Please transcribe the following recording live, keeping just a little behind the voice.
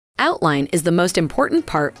Outline is the most important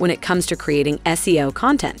part when it comes to creating SEO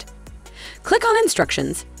content. Click on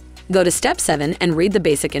Instructions. Go to Step 7 and read the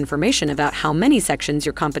basic information about how many sections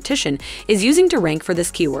your competition is using to rank for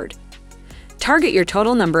this keyword. Target your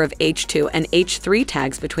total number of H2 and H3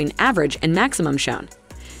 tags between average and maximum shown.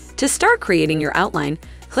 To start creating your outline,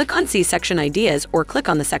 click on See Section Ideas or click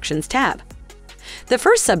on the Sections tab. The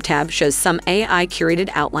first subtab shows some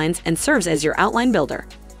AI-curated outlines and serves as your outline builder.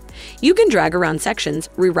 You can drag around sections,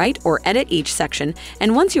 rewrite or edit each section,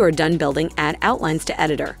 and once you are done building, add outlines to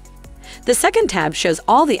Editor. The second tab shows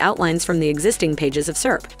all the outlines from the existing pages of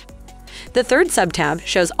SERP. The third subtab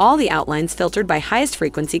shows all the outlines filtered by highest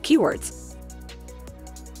frequency keywords.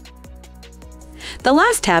 The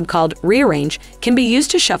last tab, called Rearrange, can be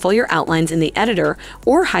used to shuffle your outlines in the editor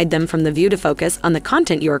or hide them from the view to focus on the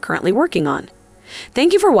content you are currently working on.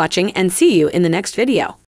 Thank you for watching and see you in the next video.